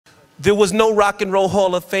there was no Rock and Roll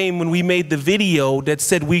Hall of Fame when we made the video that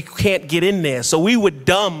said we can't get in there. So we were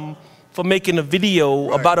dumb for making a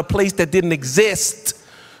video about a place that didn't exist.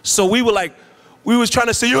 So we were like, we was trying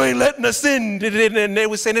to say, you ain't letting us in. And they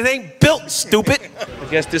were saying, it ain't built, stupid. I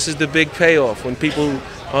guess this is the big payoff, when people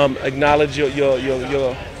acknowledge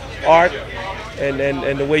your art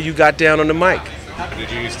and the way you got down on the mic.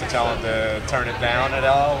 Did you used to tell them to turn it down at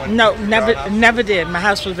all? No, never did. My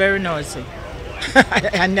house was very noisy.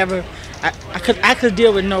 I could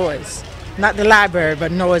deal with noise. Not the library,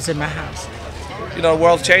 but noise in my house. You know, the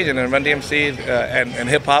world's changing, and Run-D.M.C. and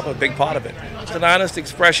hip-hop are a big part of it. It's an honest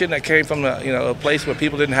expression that came from a place where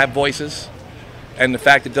people didn't have voices, and the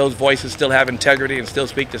fact that those voices still have integrity and still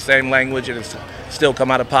speak the same language and still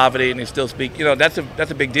come out of poverty and they still speak, that's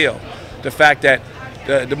a big deal. The fact that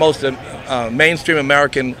the most mainstream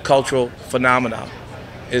American cultural phenomenon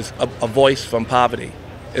is a voice from poverty,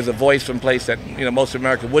 is a voice from a place that most of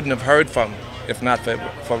America wouldn't have heard from if not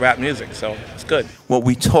for rap music, so it's good. What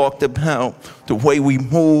we talked about, the way we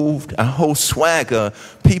moved, our whole swagger,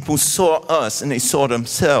 people saw us and they saw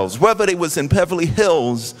themselves. Whether they was in Beverly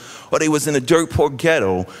Hills or they was in a dirt poor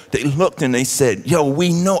ghetto, they looked and they said, yo,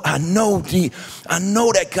 I know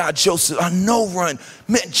that guy Joseph, I know Run,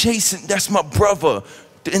 man, Jason, that's my brother.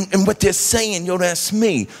 And what they're saying, yo, that's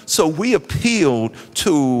me. So we appealed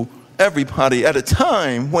to everybody at a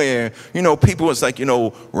time where, people was like,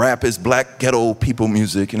 rap is black ghetto people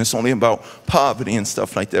music and it's only about poverty and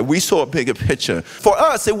stuff like that. We saw a bigger picture. For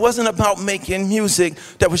us, it wasn't about making music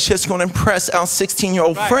that was just gonna impress our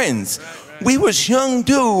 16-year-old friends. We was young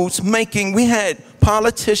dudes we had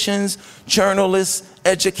politicians, journalists,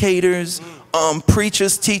 educators,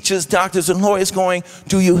 preachers, teachers, doctors, and lawyers going,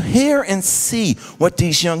 do you hear and see what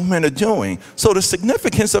these young men are doing? So the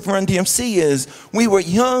significance of Run-D.M.C. is we were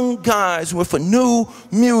young guys with a new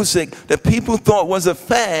music that people thought was a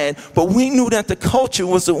fad, but we knew that the culture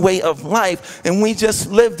was a way of life, and we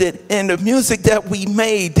just lived it. And the music that we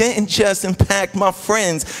made didn't just impact my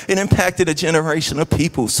friends, it impacted a generation of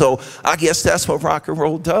people. So I guess that's what rock and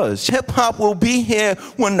roll does. Hip-hop will be here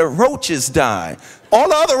when the roaches die. All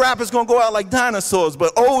the other rappers gonna go out like dinosaurs,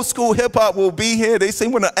 but old school hip hop will be here. They say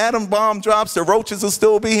when the atom bomb drops, the roaches will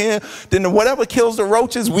still be here. Then whatever kills the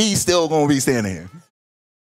roaches, we still gonna be standing here.